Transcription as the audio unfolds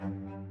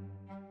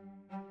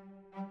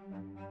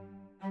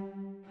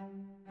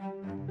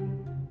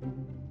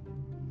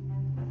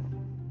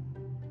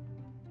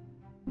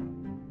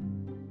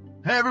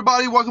Hey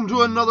everybody, welcome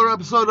to another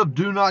episode of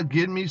Do Not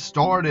Get Me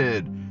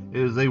Started.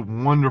 It is a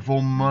wonderful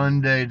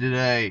Monday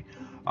today.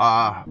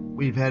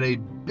 We've had a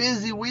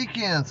busy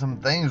weekend. Some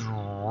things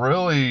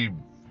really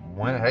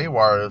went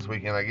haywire this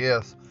weekend, I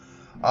guess.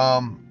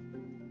 I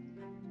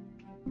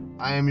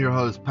am your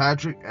host,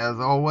 Patrick, as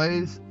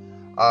always.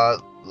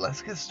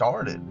 Let's get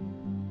started.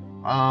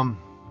 I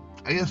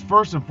guess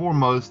first and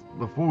foremost,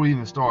 before we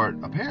even start,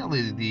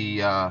 apparently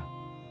the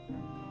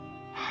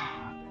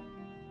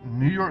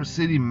New York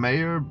City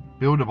Mayor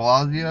Bill de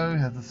Blasio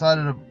has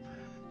decided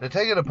to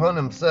take it upon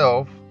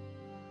himself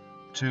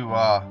to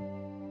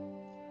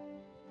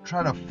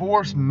try to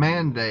force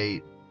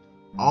mandate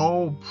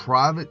all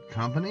private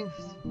companies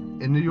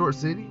in New York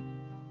City.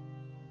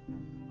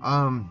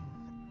 I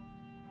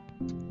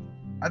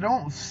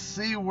don't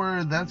see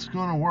where that's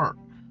going to work.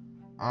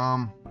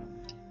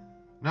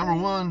 Number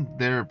one,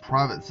 they're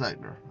private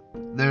sector.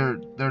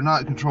 They're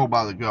not controlled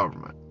by the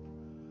government.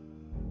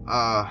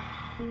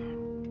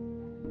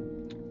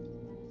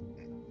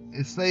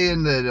 It's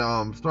saying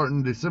that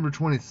starting December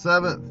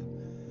 27th,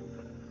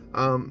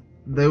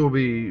 they will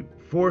be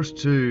forced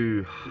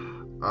to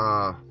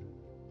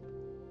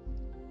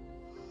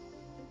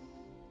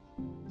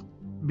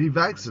be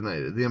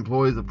vaccinated. The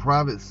employees of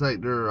private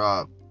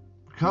sector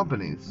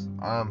companies.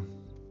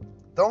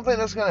 Don't think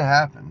that's going to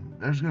happen.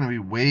 There's going to be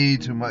way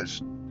too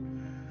much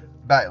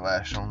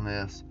backlash on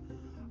this.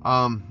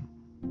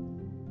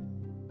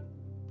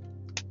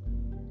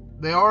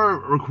 They are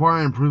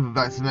requiring proof of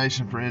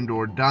vaccination for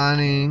indoor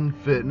dining,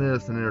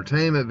 fitness, and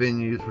entertainment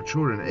venues for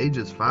children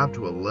ages 5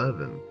 to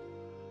 11.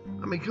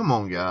 I mean, come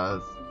on,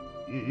 guys.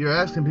 You're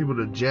asking people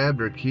to jab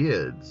their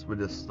kids with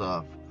this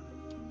stuff.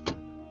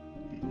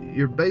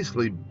 You're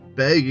basically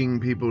begging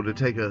people to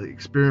take an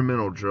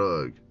experimental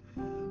drug.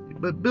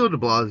 But Bill de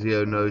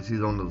Blasio knows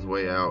he's on his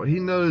way out.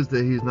 He knows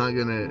that he's not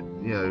going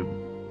to,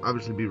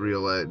 obviously be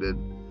reelected.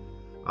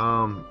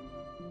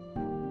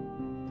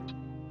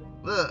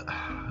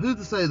 Who's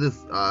to say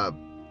this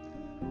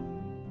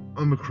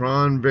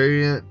Omicron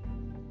variant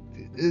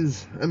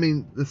is,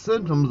 the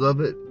symptoms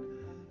of it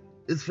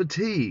is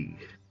fatigue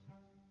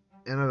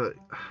and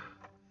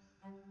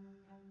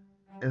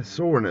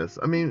soreness.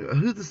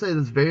 Who's to say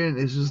this variant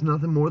is just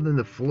nothing more than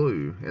the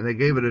flu and they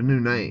gave it a new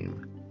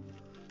name?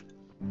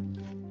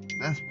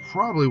 That's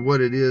probably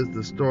what it is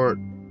to start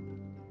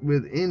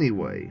with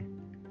anyway.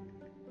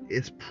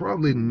 It's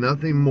probably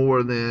nothing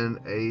more than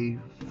a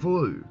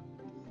flu.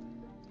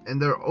 And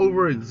they're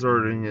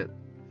overexerting it.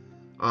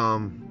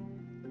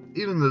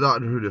 Even the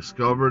doctor who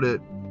discovered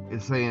it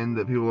is saying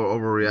that people are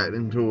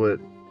overreacting to it.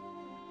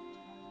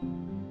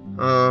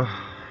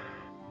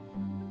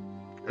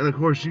 And of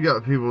course, you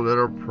got people that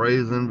are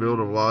praising Bill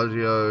de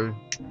Blasio.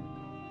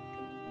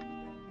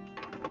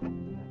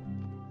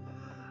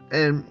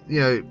 And,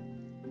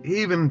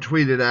 he even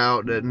tweeted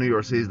out that New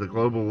York City is the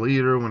global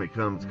leader when it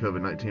comes to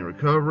COVID-19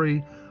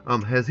 recovery.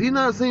 Has he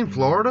not seen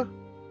Florida?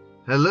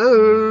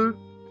 Hello?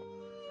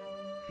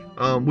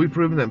 We've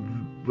proven that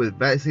with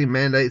vaccine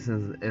mandates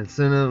and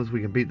incentives,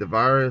 we can beat the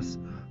virus.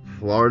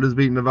 Florida's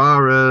beating the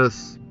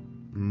virus.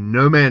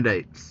 No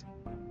mandates.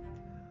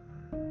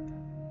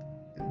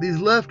 These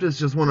leftists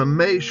just want to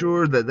make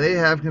sure that they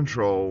have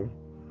control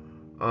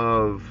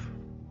of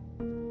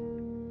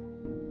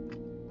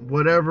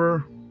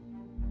whatever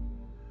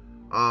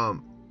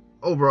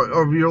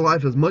over your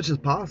life as much as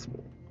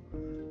possible.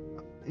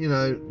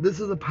 This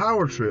is a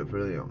power trip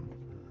for them.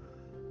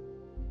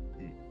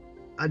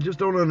 I just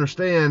don't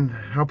understand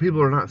how people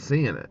are not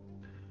seeing it.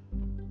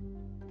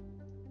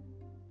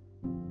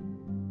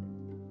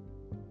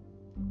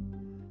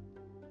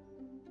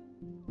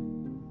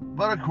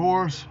 But of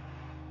course,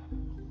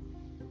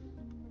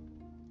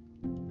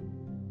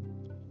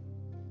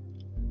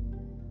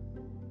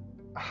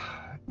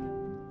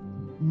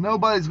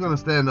 nobody's going to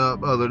stand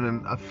up other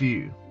than a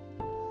few.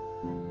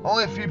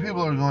 Only a few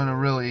people are going to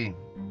really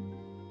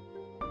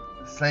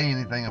say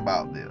anything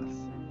about this.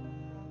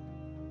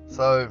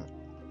 So,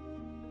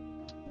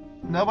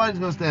 nobody's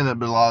going to stand up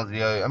to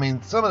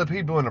Blasio. Some of the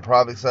people in the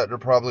private sector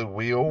probably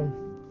will.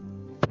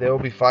 They'll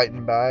be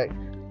fighting back.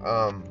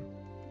 I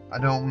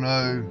don't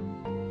know.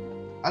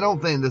 I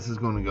don't think this is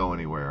going to go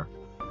anywhere.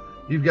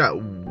 You've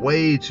got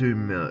way too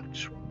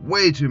much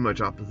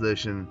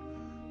opposition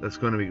that's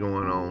going to be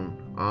going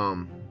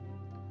on.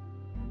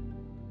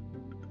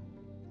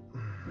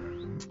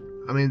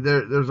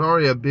 There's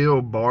already a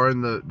bill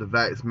barring the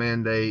vax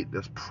mandate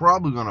that's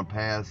probably going to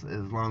pass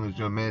as long as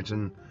Joe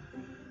Manchin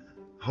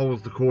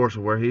holds the course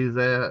of where he's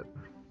at.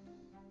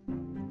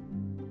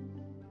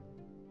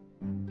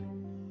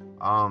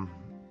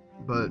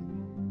 But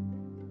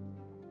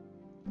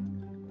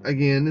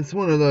again, it's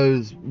one of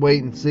those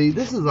wait and see.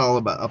 This is all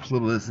about a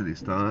publicity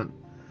stunt.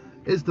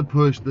 It's to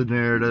push the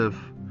narrative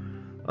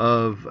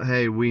of,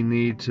 hey, we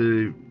need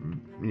to,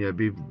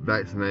 be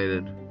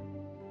vaccinated.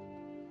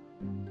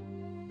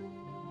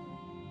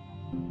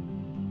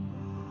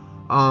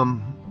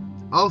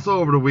 Also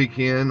over the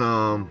weekend,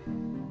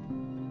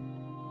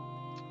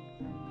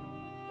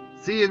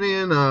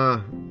 CNN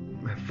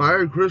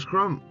fired Chris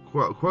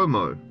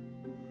Cuomo.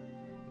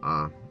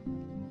 Uh,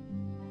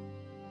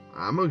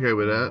 I'm okay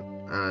with that.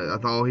 I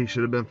thought he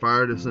should have been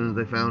fired as soon as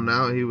they found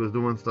out he was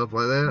doing stuff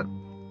like that.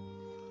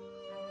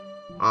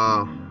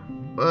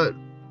 But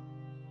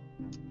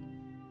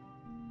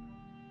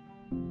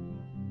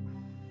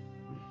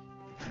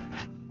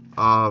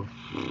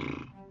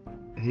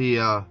he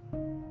I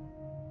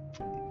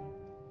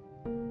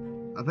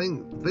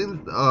think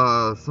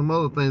some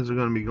other things are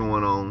going to be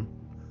going on.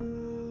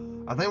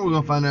 I think we're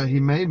going to find out he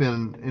may have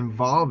been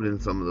involved in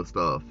some of the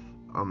stuff.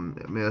 I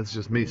mean, that's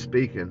just me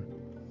speaking.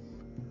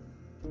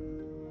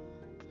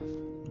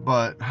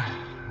 But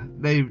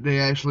they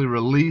actually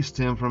released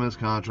him from his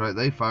contract.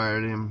 They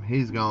fired him.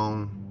 He's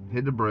gone.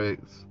 Hit the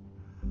bricks.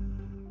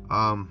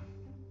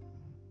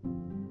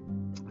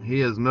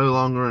 He is no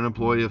longer an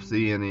employee of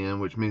CNN,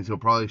 which means he'll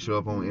probably show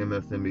up on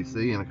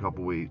MSNBC in a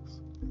couple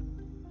weeks.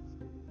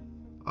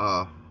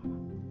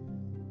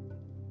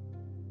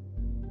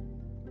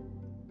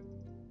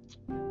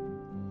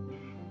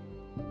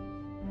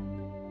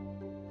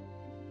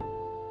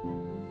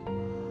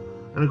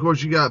 And of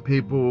course, you got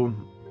people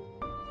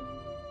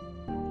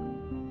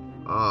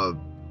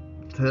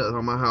talking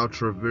about how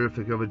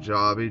terrific of a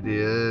job he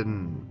did,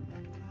 and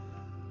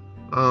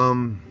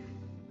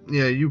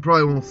yeah, you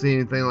probably won't see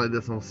anything like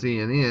this on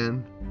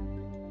CNN,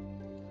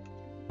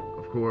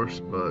 of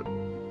course, but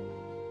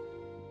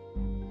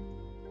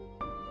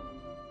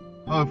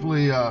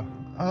hopefully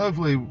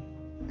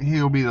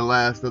he'll be the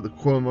last of the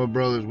Cuomo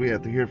brothers we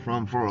have to hear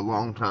from for a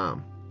long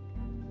time.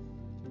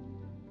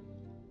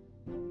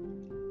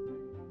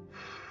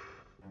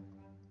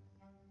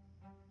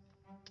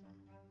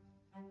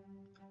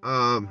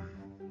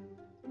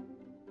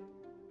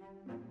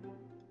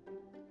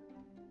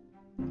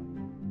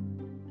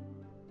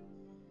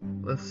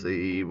 Let's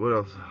see, what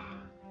else?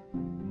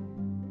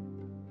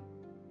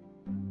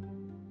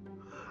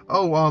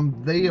 Oh,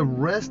 they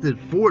arrested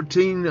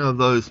 14 of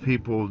those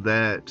people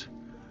that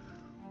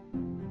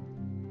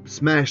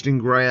smashed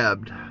and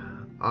grabbed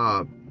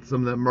some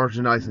of that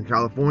merchandise in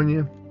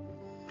California.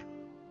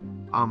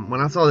 When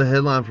I saw the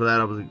headline for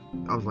that, I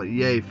was like,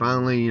 yay,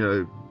 finally,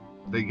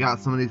 they got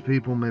some of these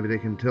people. Maybe they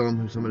can tell them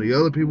who some of the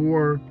other people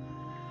were.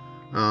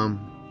 No.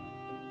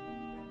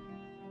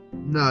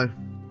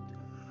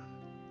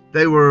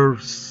 They were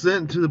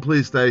sent to the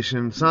police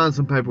station, signed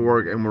some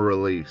paperwork, and were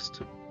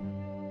released.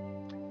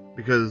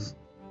 Because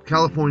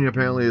California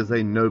apparently is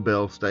a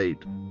no-bail state.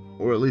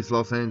 Or at least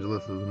Los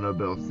Angeles is a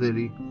no-bail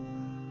city.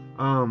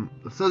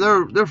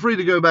 So they're free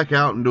to go back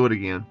out and do it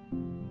again.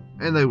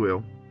 And they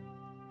will.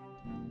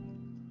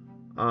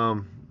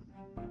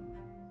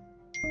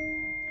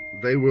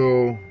 They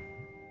will...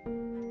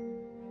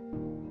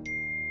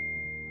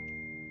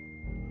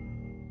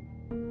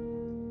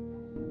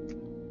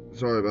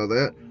 Sorry about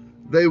that.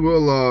 They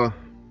will,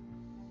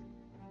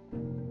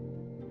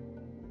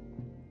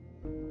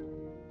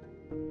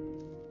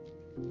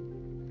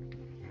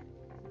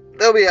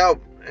 they'll be out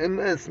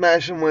and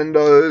smashing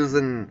windows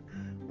and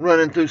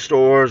running through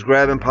stores,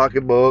 grabbing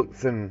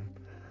pocketbooks and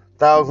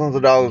thousands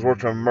of dollars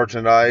worth of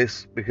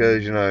merchandise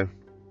because,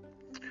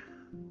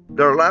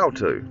 they're allowed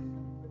to.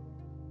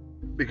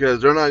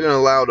 Because they're not going to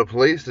allow the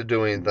police to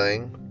do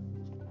anything.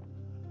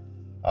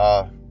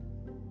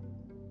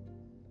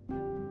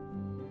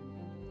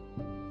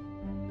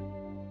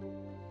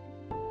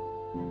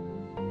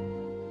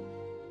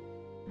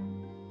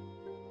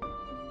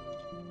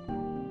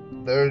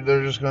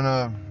 They're just going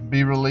to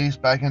be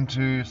released back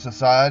into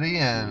society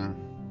and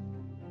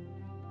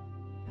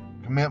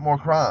commit more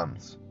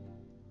crimes.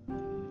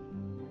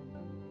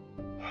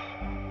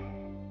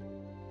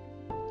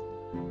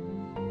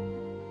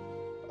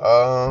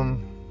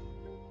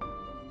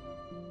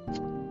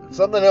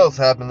 Something else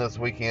happened this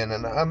weekend,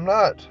 and I'm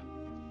not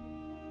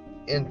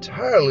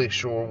entirely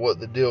sure what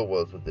the deal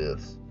was with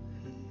this.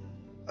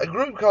 A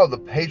group called the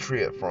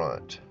Patriot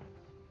Front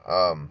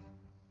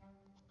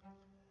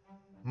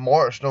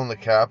marched on the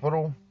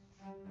Capitol,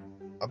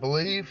 I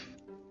believe.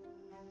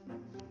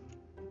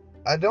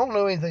 I don't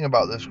know anything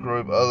about this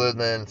group other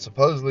than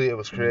supposedly it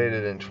was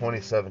created in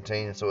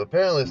 2017, so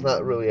apparently it's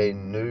not really a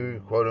new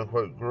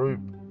quote-unquote group.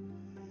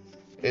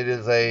 It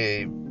is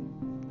a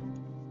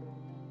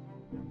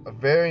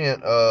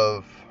variant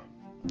of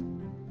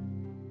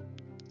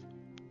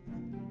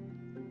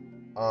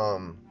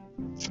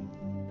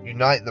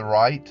Unite the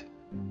Right.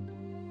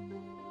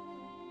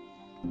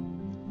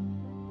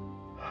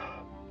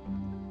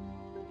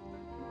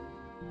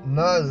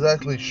 Not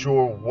exactly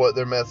sure what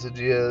their message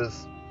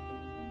is.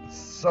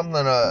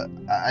 Something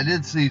I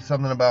did see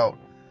something about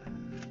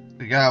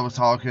the guy was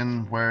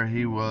talking where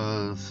he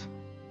was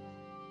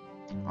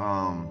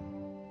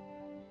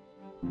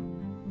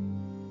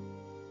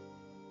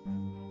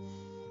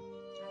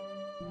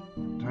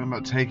talking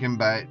about taking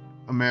back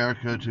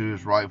America to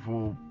its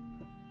rightful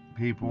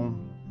people.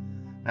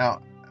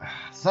 Now,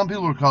 some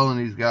people are calling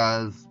these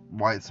guys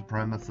white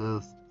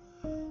supremacists.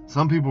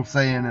 Some people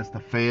saying it's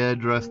the Fed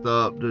dressed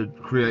up to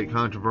create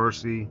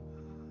controversy,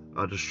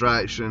 a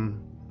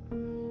distraction.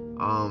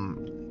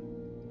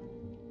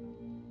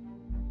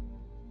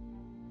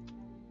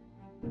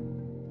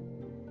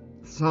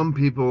 some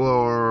people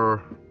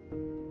are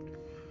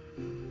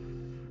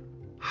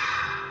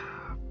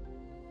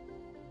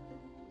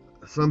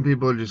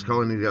just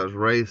calling these guys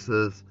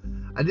racist.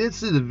 I did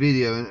see the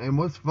video, and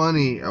what's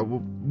funny, I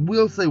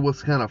will say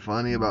what's kind of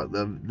funny about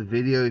the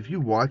video. If you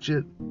watch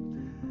it,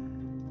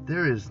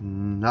 there is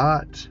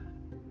not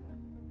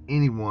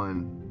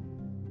anyone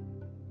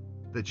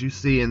that you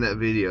see in that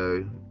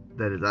video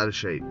that is out of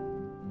shape.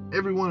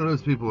 Every one of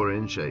those people are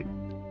in shape.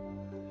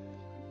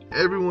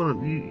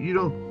 Everyone, you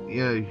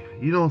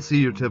don't see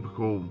your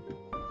typical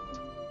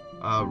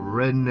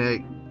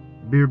redneck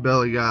beer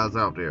belly guys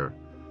out there.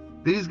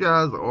 These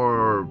guys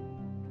are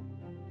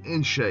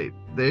in shape.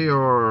 They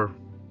are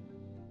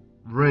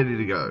ready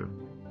to go.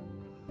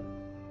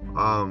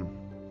 I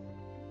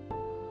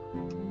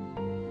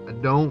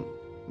don't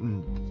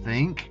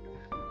think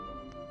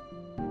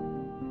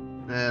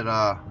that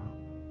I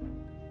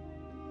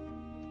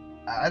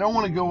don't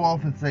want to go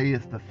off and say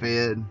it's the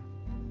Fed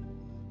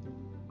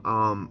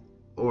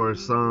or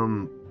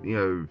some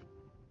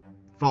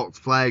false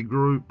flag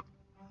group,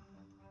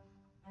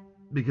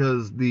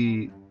 because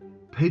the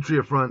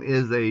Patriot Front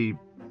is a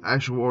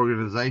actual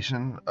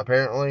organization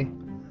apparently.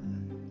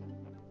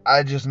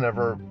 They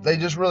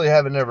just really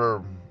haven't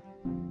never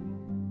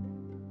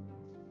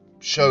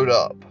showed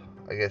up,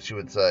 I guess you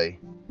would say.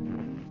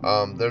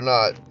 They're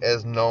not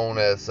as known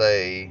as,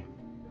 say,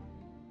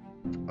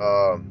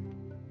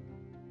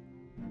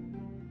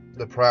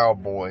 the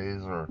Proud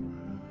Boys or,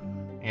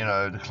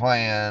 the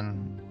Klan.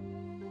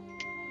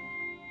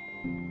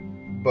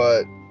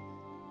 But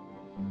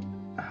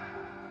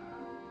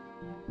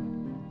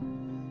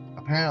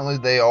apparently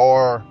they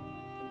are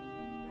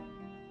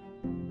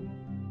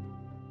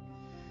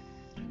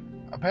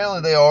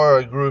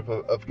a group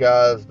of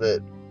guys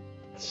that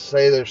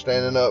say they're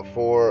standing up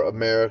for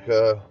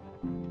America.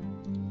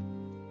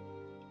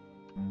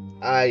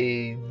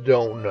 I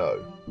don't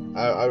know.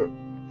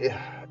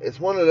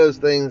 It's one of those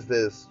things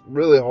that's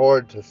really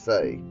hard to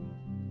say.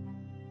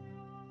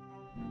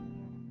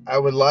 I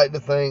would like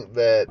to think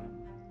that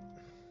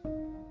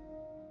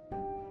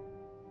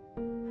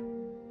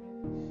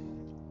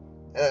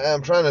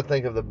I'm trying to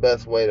think of the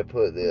best way to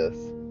put this.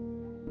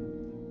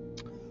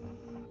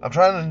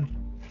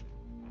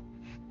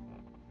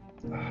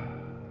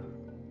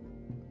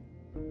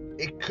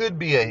 It could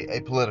be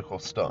a political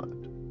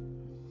stunt.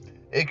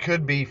 It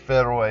could be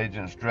federal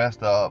agents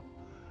dressed up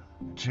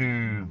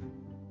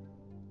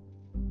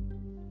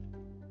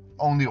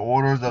on the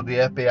orders of the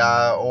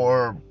FBI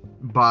or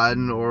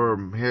Biden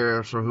or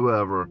Harris or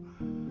whoever,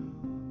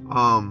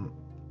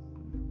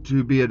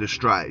 to be a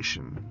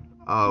distraction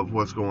of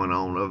what's going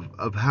on,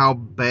 of how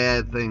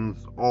bad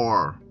things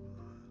are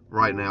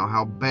right now,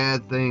 how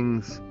bad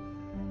things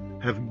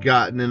have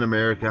gotten in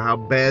America, how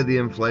bad the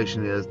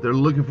inflation is. They're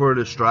looking for a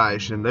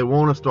distraction. They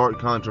want to start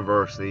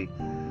controversy,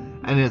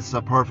 and it's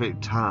a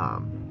perfect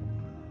time.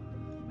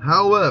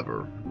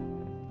 However,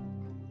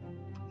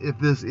 if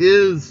this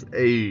is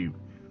a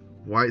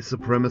white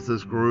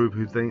supremacist group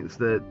who thinks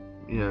that,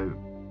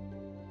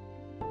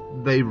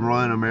 they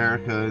run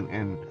America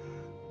and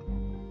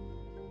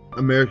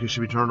America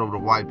should be turned over to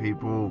white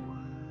people,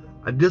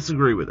 I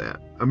disagree with that.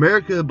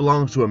 America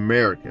belongs to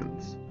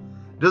Americans.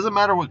 It doesn't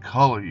matter what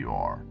color you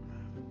are,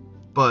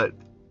 but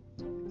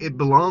it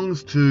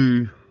belongs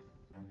to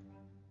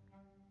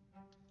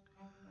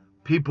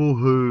people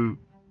who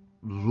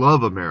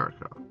love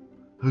America,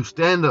 who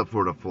stand up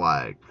for the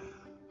flag,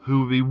 who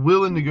would be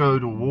willing to go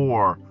to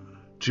war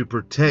to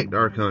protect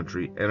our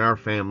country and our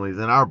families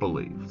and our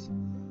beliefs.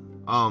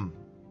 To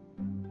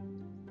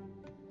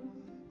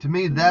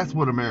me, that's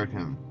what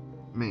American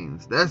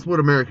means. That's what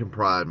American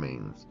pride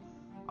means.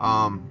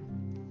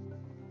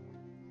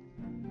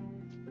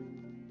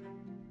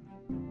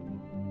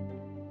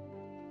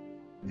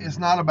 It's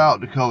not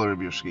about the color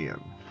of your skin.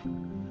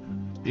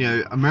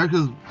 In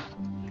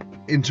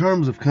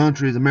terms of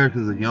countries,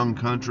 America's a young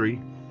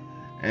country.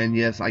 And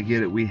yes, I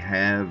get it. We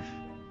have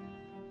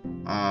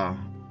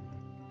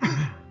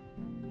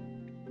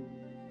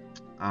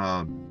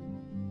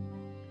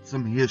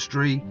some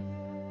history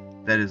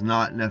that is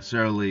not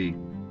necessarily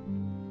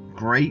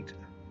great,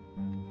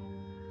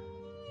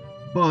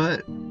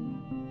 but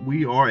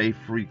we are a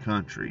free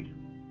country,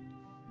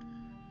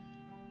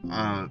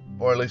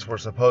 or at least we're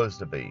supposed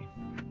to be.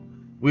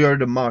 We are a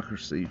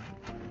democracy,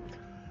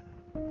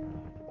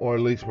 or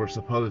at least we're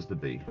supposed to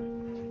be.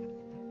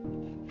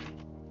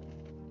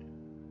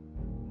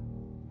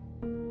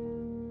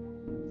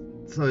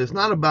 So it's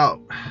not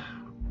about,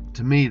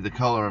 to me, the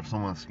color of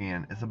someone's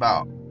skin. It's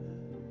about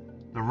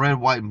the red,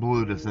 white, and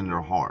blue that's in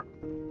their heart.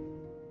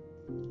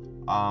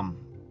 I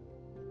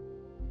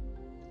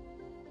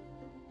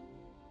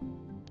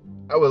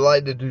would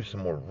like to do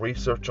some more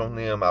research on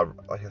them.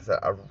 Like I said,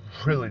 I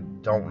really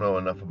don't know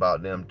enough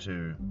about them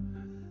to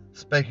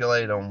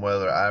speculate on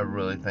whether I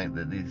really think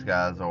that these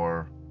guys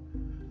are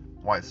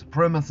white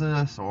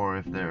supremacists or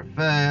if they're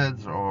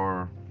feds,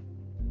 or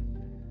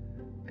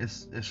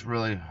it's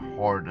really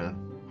hard to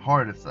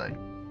say.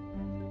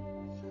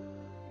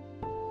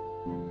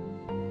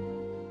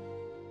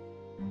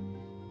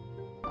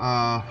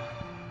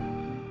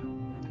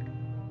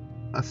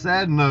 a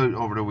sad note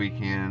over the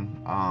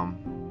weekend.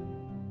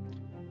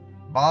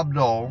 Bob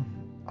Dole,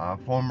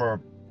 former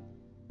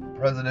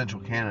presidential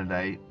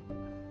candidate,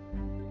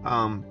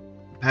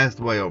 passed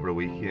away over the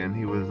weekend.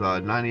 He was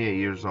 98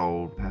 years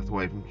old, passed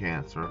away from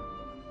cancer.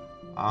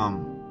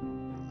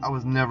 I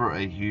was never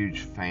a huge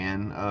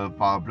fan of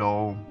Bob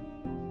Dole,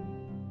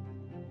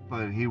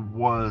 but he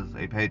was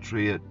a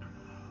patriot.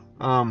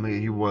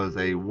 He was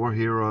a war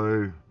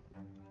hero.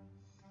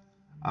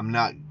 I'm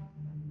not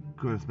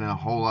going to spend a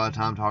whole lot of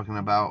time talking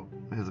about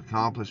his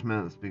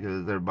accomplishments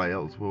because everybody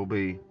else will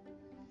be.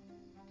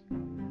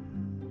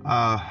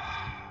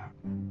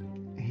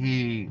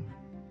 He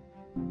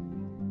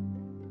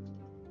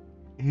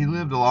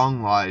lived a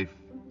long life.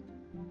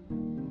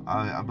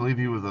 I believe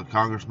he was a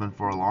congressman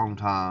for a long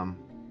time.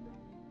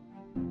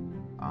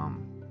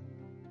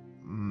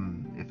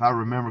 If I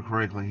remember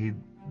correctly, he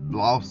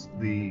lost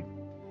the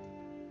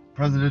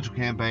presidential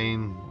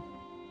campaign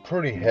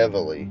pretty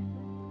heavily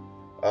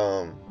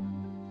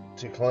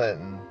to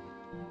Clinton.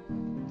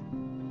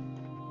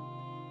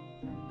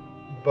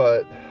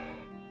 But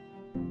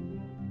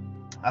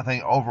I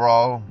think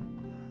overall,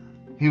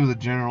 he was a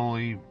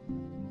generally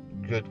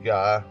good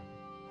guy.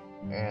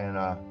 And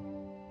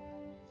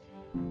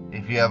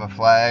if you have a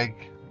flag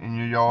in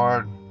your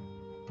yard,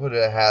 put it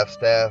at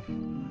half-staff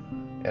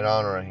in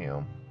honor of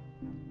him.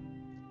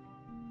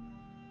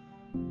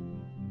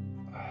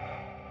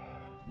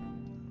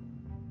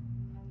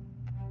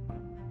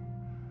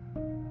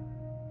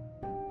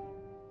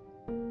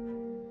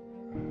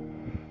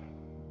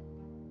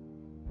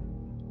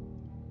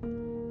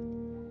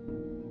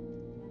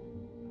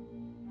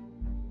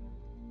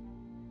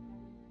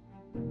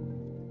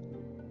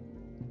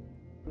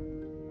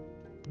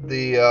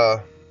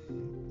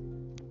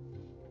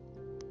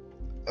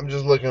 I'm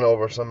just looking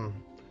over some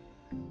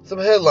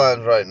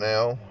headlines right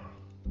now.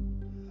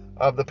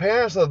 The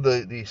parents of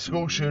the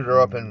school shooter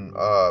up in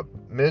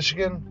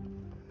Michigan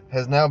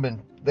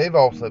they've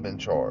also been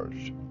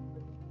charged.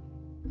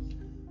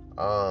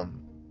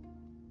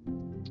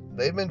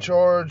 They've been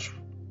charged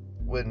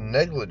with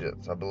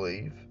negligence, I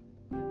believe.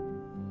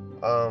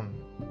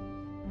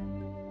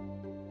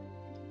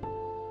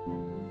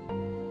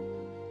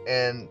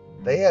 And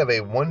they have a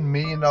 $1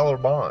 million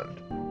bond.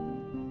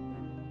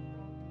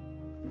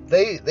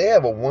 They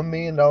have a $1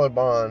 million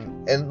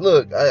bond. And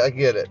look, I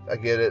get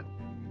it.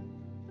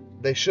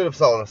 They should have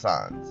saw the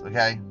signs,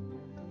 okay?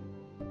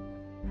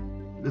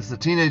 This is a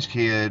teenage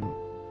kid.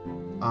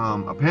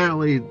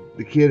 Apparently,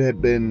 the kid had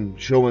been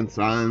showing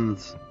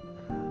signs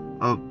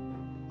of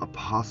a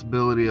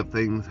possibility of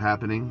things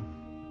happening.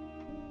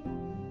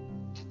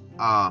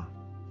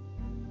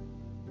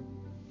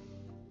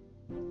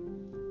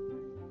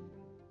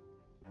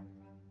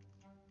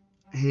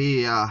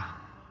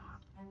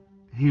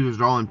 He was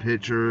drawing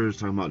pictures,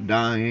 talking about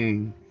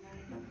dying,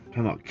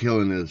 talking about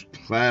killing his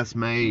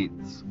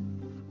classmates.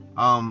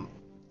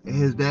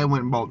 His dad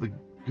went and bought the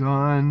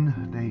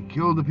gun that he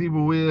killed the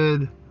people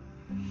with.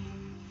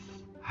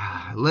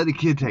 Let the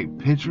kid take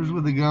pictures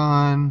with the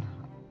gun.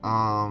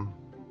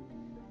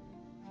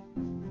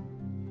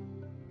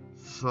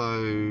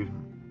 So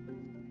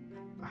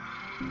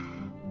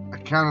I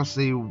kind of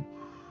see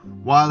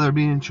why they're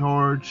being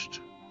charged.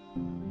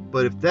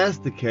 But if that's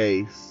the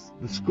case,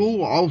 the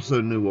school also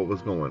knew what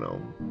was going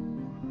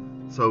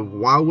on. So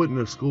why wouldn't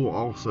the school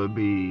also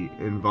be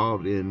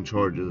involved in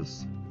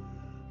charges?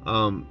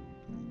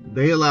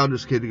 They allowed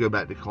this kid to go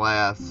back to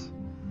class.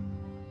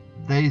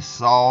 They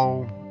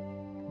saw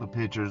the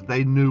pictures.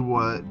 They knew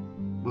what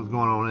was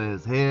going on in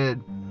his head.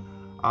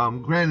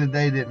 Granted,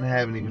 they didn't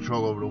have any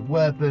control over the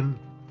weapon,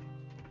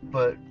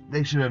 but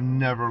they should have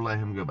never let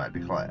him go back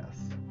to class.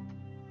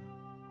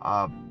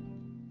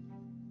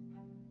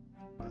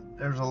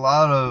 There's a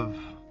lot of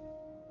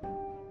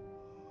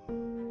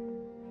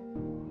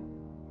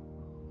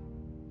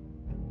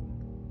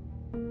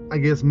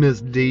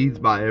misdeeds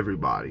by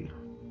everybody.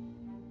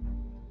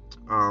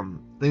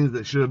 Things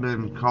that should have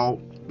been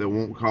caught that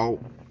weren't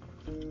caught.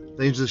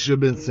 Things that should have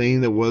been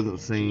seen that wasn't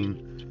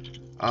seen.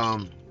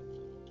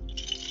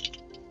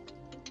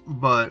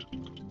 But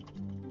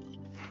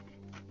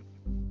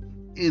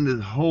in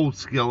the whole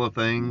scale of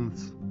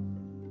things,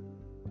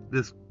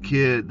 this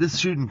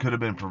shooting could have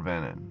been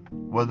prevented,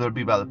 whether it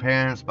be by the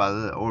parents,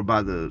 or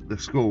by the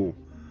school.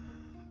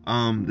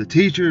 The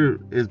teacher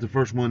is the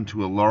first one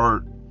to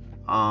alert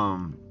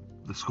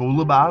the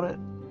school about it.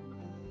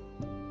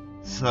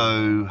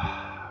 So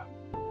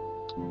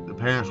the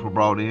parents were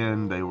brought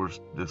in. They were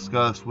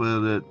discussed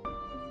with it.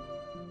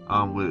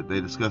 They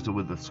discussed it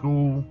with the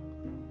school.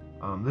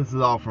 This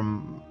is all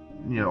from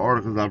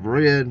articles I've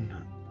read,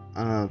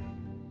 and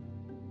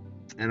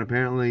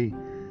apparently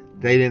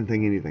they didn't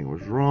think anything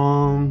was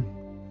wrong,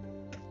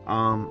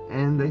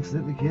 and they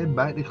sent the kid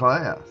back to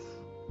class.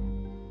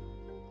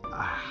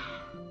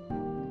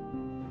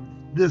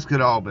 This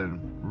could all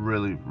been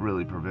really,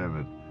 really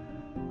prevented.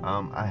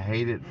 I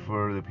hate it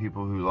for the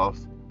people who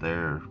lost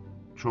their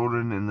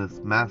children in this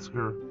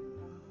massacre.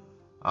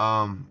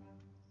 I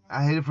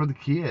hate it for the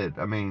kid.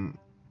 I mean,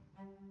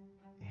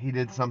 he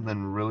did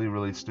something really,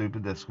 really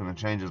stupid that's going to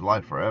change his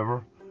life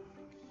forever.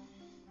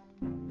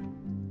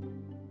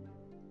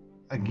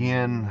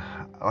 Again,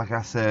 like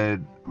I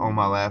said on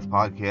my last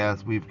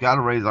podcast, we've got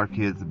to raise our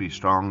kids to be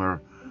stronger,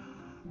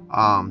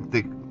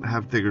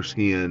 have thicker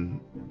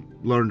skin,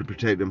 learn to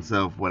protect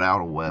themselves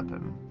without a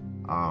weapon,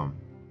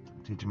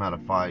 teach them how to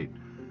fight.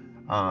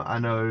 I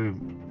know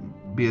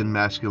being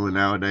masculine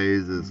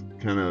nowadays is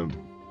kind of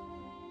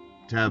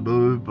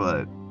taboo,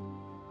 but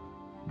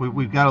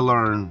we've got to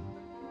learn.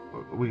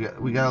 We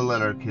got to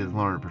let our kids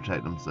learn to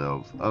protect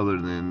themselves, other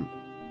than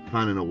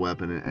finding a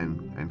weapon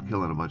and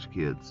killing a bunch of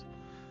kids.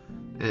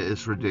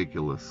 It's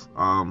ridiculous.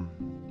 Now,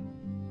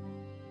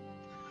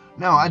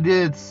 I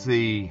did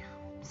see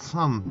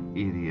some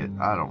idiot,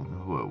 I don't know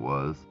who it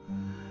was,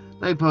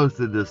 they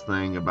posted this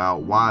thing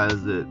about why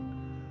is it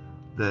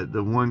that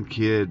the one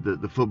kid,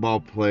 the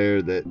football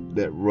player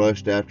that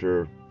rushed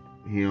after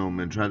him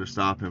and tried to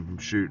stop him from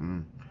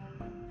shooting,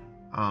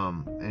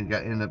 and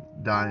ended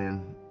up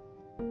dying,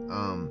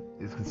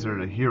 is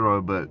considered a hero,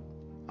 but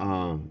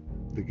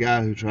the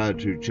guy who tried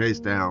to chase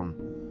down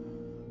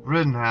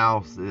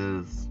Rittenhouse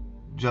is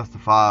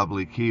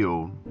justifiably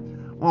killed.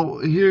 Well,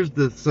 here's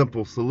the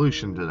simple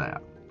solution to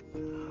that.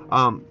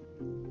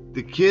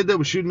 The kid that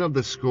was shooting up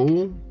the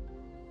school,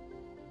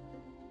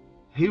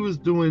 he was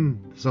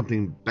doing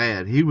something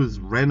bad. He was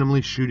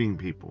randomly shooting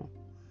people.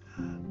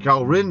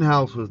 Kyle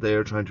Rittenhouse was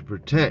there trying to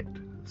protect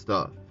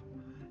stuff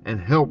and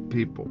help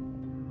people.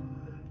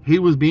 He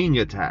was being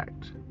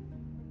attacked.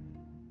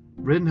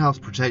 Rittenhouse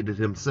protected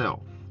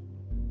himself.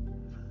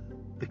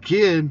 The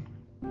kid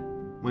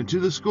went to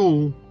the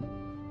school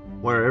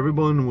where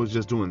everyone was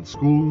just doing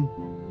school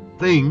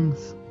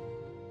things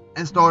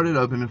and started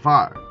opening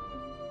fire.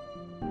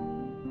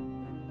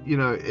 You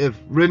know, if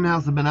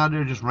Rittenhouse had been out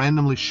there just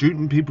randomly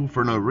shooting people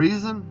for no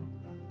reason,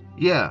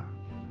 yeah,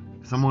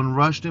 if someone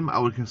rushed him, I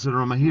would consider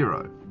him a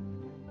hero.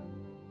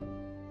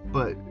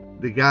 But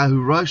the guy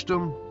who rushed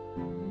him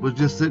was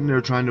just sitting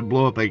there trying to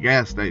blow up a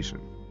gas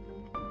station.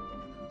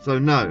 So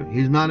no,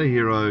 he's not a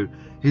hero.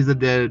 He's a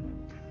dead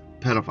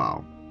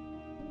pedophile.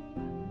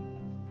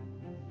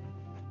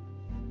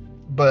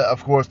 But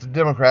of course, the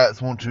Democrats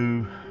want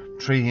to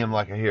treat him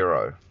like a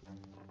hero.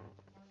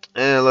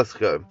 And let's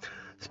go.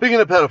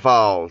 Speaking of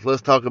pedophiles,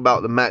 let's talk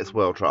about the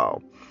Maxwell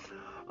trial.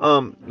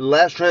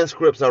 Last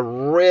transcripts I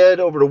read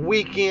over the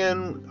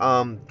weekend,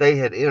 they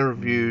had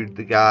interviewed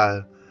the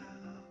guy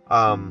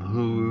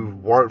who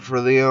worked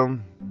for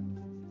them.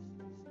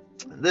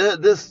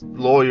 This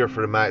lawyer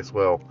for the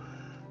Maxwell,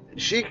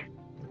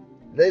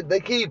 they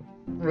keep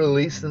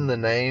releasing the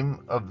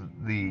name of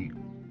the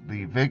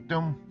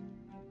victim,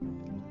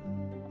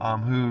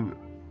 who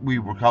we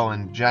were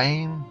calling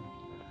Jane.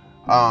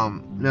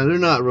 Now they're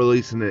not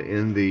releasing it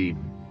in the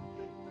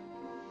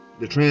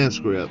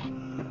transcript,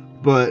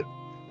 but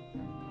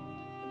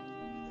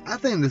I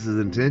think this is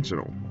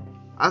intentional.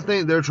 I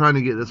think they're trying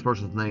to get this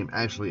person's name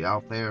actually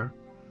out there,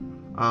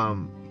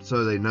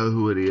 so they know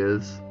who it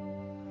is.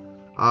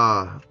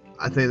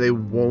 I think they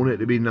want it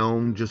to be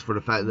known just for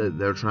the fact that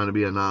they're trying to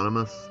be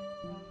anonymous.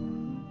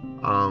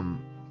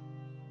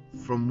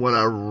 From what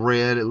I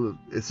read,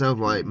 it sounds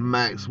like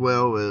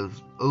Maxwell is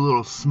a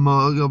little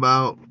smug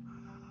about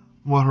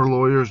what her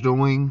lawyer's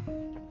doing.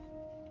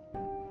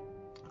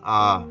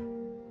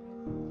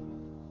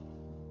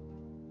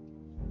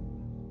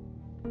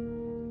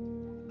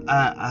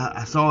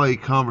 I saw a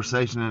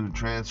conversation in the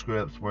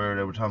transcripts where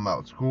they were talking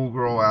about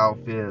schoolgirl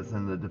outfits,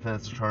 and the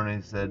defense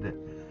attorney said that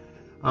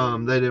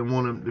they didn't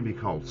want them to be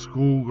called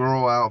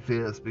schoolgirl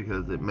outfits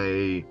because it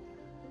may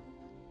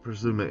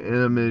presume an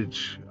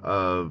image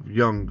of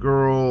young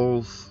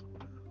girls.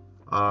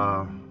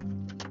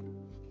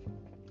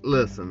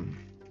 Listen,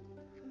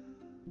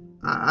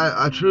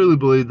 I truly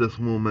believe this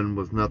woman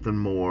was nothing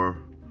more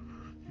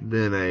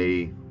than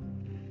a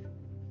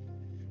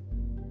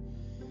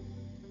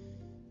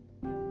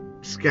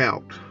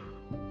scout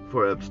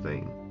for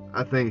Epstein.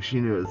 I think she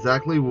knew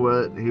exactly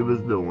what he was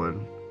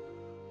doing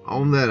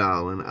on that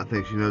island. I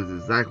think she knows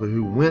exactly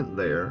who went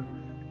there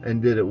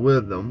and did it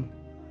with them.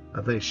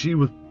 I think she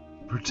was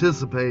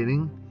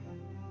participating.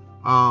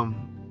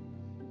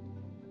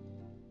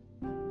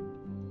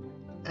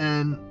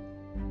 And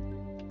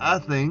I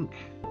think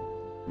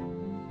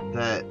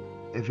that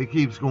if it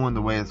keeps going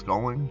the way it's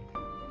going,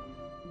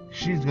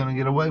 she's gonna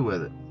get away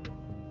with it.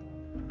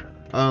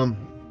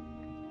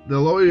 The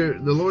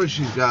lawyer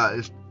she's got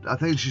is, I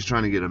think she's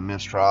trying to get a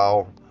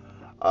mistrial,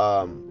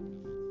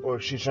 or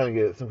she's trying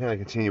to get some kind of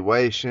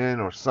continuation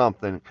or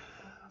something,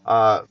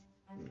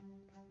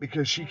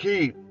 because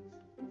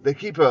they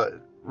keep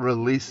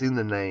releasing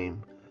the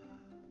name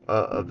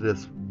of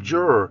this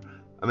juror,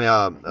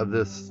 of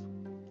this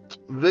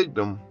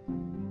victim,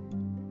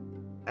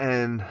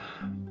 and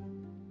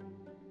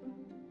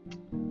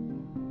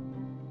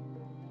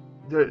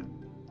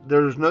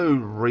there's no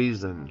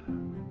reason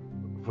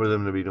for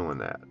them to be doing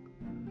that,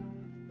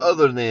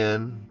 other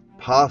than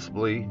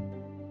possibly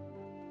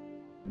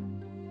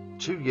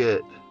to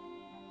get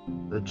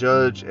the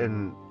judge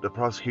and the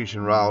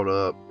prosecution riled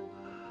up,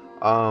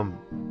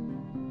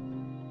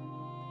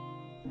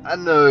 I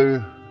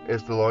know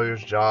it's the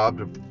lawyer's job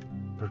to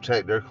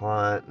protect their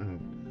client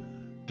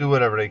and do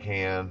whatever they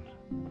can,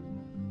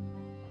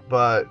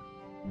 but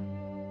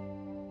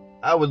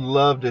I would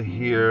love to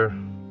hear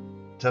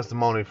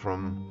testimony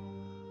from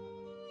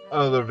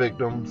other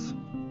victims.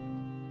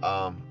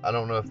 I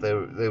don't know if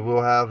they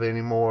will have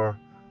any more.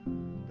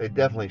 They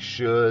definitely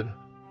should.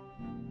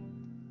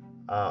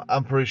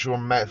 I'm pretty sure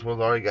Maxwell's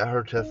already got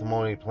her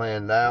testimony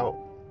planned out.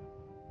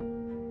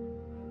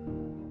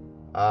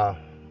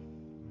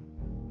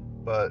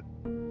 But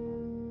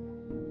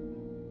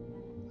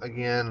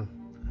again,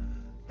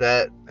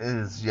 that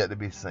is yet to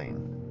be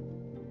seen.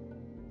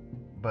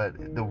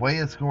 But the way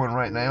it's going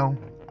right now,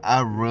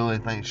 I really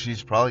think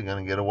she's probably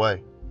going to get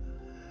away.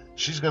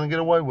 She's going to get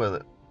away with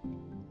it.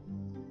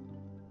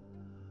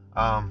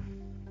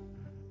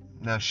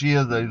 Now she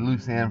is a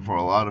loose end for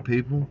a lot of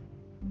people.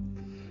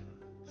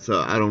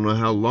 So I don't know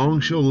how long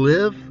she'll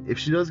live if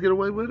she does get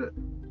away with it.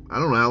 I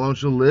don't know how long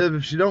she'll live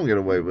if she don't get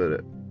away with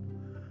it.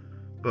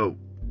 But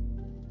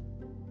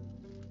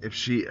if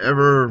she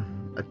ever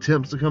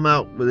attempts to come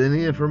out with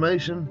any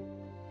information,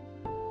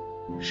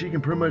 she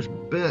can pretty much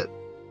bet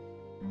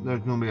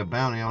there's going to be a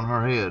bounty on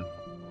her head.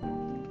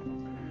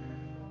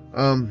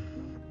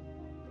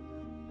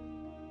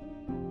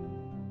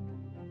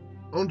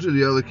 On to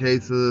the other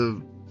case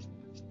of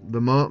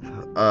the month,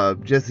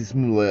 Jesse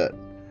Smollett.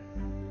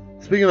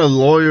 Speaking of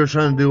lawyers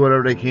trying to do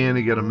whatever they can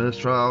to get a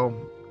mistrial,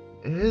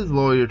 his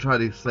lawyer tried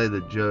to say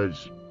the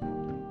judge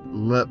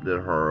leapt at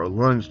her or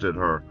lunged at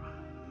her.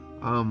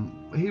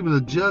 He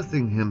was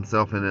adjusting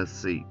himself in his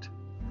seat.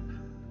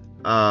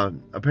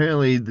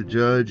 Apparently the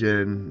judge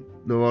and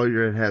the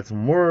lawyer had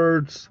some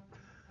words.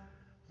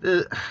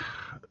 This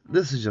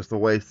is just a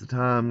waste of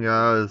time,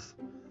 guys.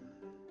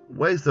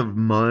 Waste of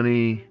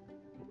money.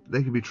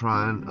 They could be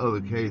trying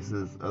other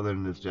cases other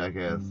than this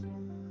jackass.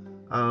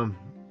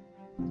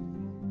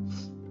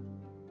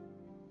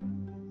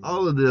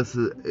 All of this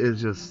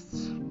is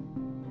just...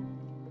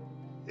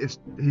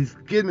 he's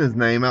getting his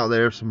name out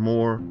there some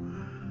more,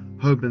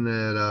 hoping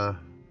that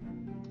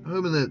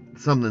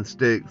something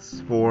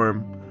sticks for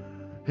him.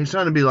 He's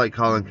trying to be like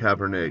Colin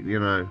Kaepernick, you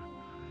know.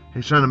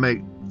 He's trying to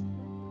make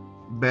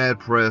bad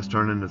press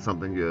turn into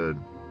something good,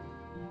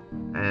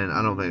 and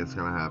I don't think it's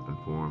gonna happen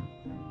for him.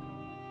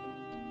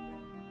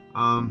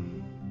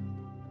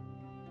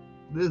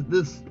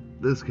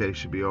 This case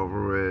should be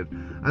over with.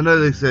 I know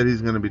they said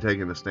he's gonna be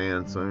taking a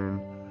stand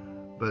soon,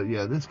 but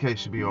yeah, this case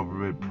should be over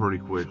with pretty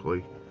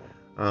quickly.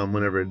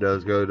 Whenever it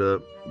does go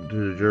to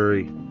the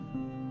jury.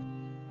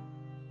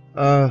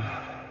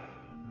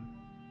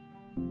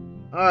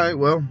 Alright,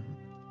 well,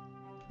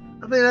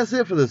 I think that's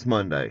it for this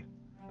Monday.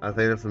 I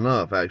think that's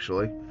enough,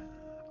 actually.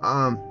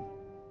 I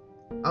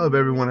hope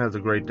everyone has a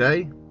great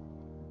day.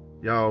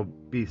 Y'all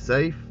be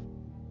safe.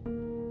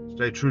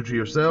 Stay true to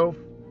yourself.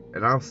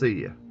 And I'll see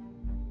you.